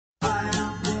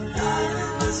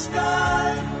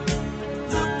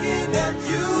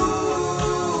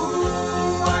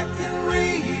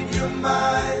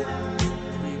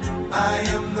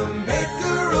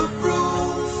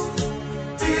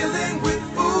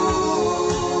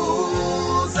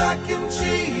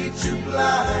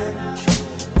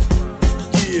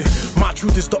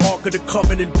truth is the Ark of the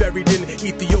Covenant buried in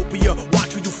Ethiopia.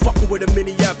 Watch who you fucking with, a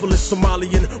Minneapolis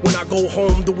Somalian. When I go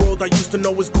home, the world I used to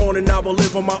know is gone, and now I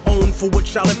live on my own. For what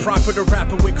shall it profit a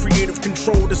rapper with creative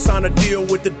control to sign a deal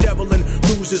with the devil and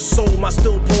lose his soul? My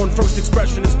stillborn first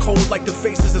expression is cold, like the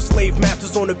faces of slave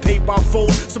masters on the paper I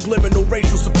fold. Subliminal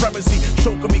racial supremacy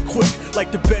choking me quick,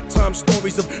 like the bedtime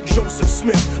stories of Joseph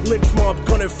Smith. Lynch mob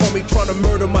gunning for me, trying to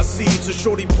murder my seeds. So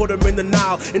shorty put him in the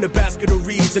Nile in a basket of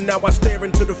reeds, and now I stare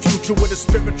into the future with a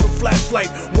spiritual flashlight,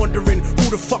 wondering who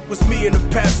the fuck was me in a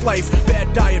past life.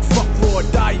 Bad diet, fuck raw,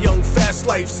 die young, fast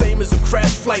life, same as a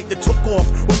crash flight that took off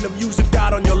when the music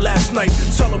died on your last night.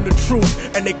 Tell them the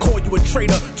truth and they call you a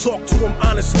traitor. Talk to them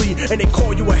honestly and they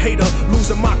call you a hater.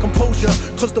 Losing my composure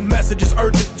cause the message is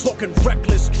urgent. Talking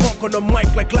reckless, drunk on the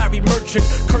mic like Larry Merchant,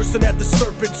 cursing at the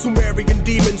serpent, Sumerian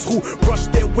demons who brush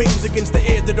their wings against the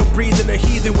air that I'm breathing. A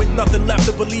heathen with nothing left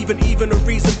to believe in, even a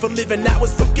reason for living that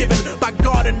was forgiven by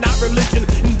God and not religion.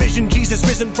 Envision Jesus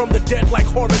risen from the dead like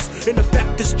Horus in the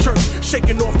Baptist church,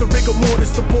 shaking off the rigor mortis.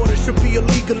 The border should be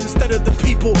illegal instead of the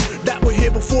people that were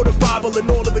here before the Bible and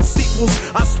all of its sequels.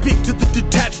 I speak to the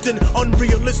detached and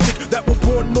unrealistic that were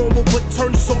born normal but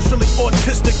turned socially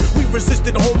autistic. We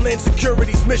resisted Homeland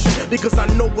Security's mission because I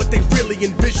know what they really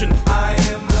envision. I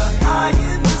am the eye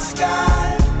in the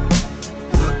sky,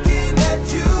 looking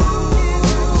at you.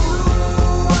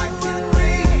 I can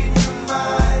read your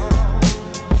mind.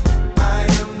 I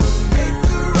am the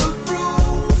maker of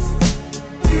rules,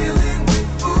 dealing with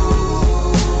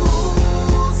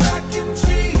fools. I can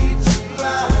cheat you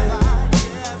blind.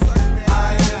 I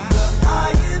am the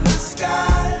eye in the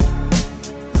sky,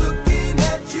 looking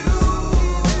at you.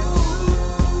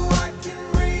 I can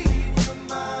read your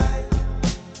mind.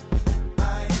 I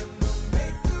am the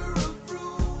maker of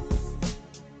rules,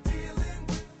 dealing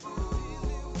with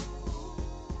fools.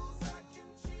 I can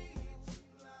cheat you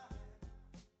blind.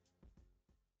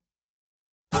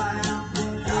 I am the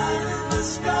eye in the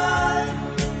sky,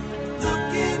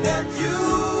 looking at you.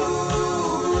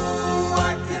 I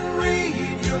can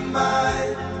read your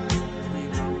mind.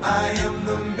 I am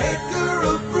the maker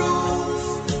of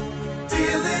rules,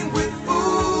 dealing with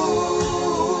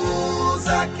fools.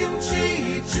 I can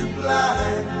cheat you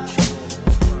blind.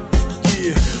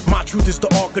 Yeah, my truth is the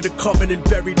Ark of the Covenant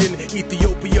buried in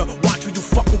Ethiopia. Watch who you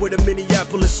fucking with, a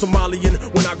Minneapolis Somalian.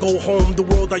 When I go home, the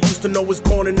world I used to know is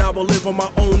gone, and now I live on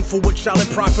my own. For what shall it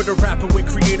profit a rapper with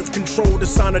creative control to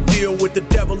sign a deal with the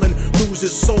devil and lose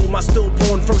his soul? My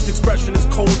stillborn first expression is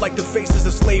cold, like the faces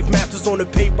of slave masters on the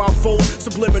paper I fold.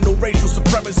 Subliminal racial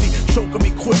supremacy choking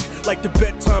me quick, like the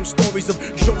bedtime stories of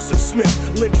Joseph Smith.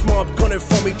 Lynch mob gunning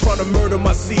for me, trying to murder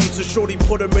my seeds. So shorty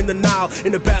put him in the Nile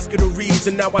in a basket of reeds,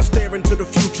 and now I stare into the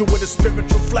future with a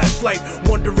spiritual flashlight,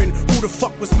 wondering who the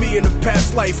fuck was me in a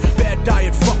past life. Bad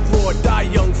diet, fuck raw, die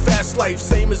young, fast life,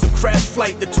 same as a crash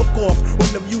flight that took off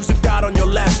when the music died on your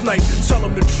last night. Tell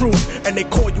them the truth and they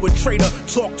call you a traitor.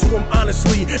 Talk to them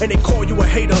honestly and they call you a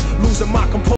hater. Losing my composure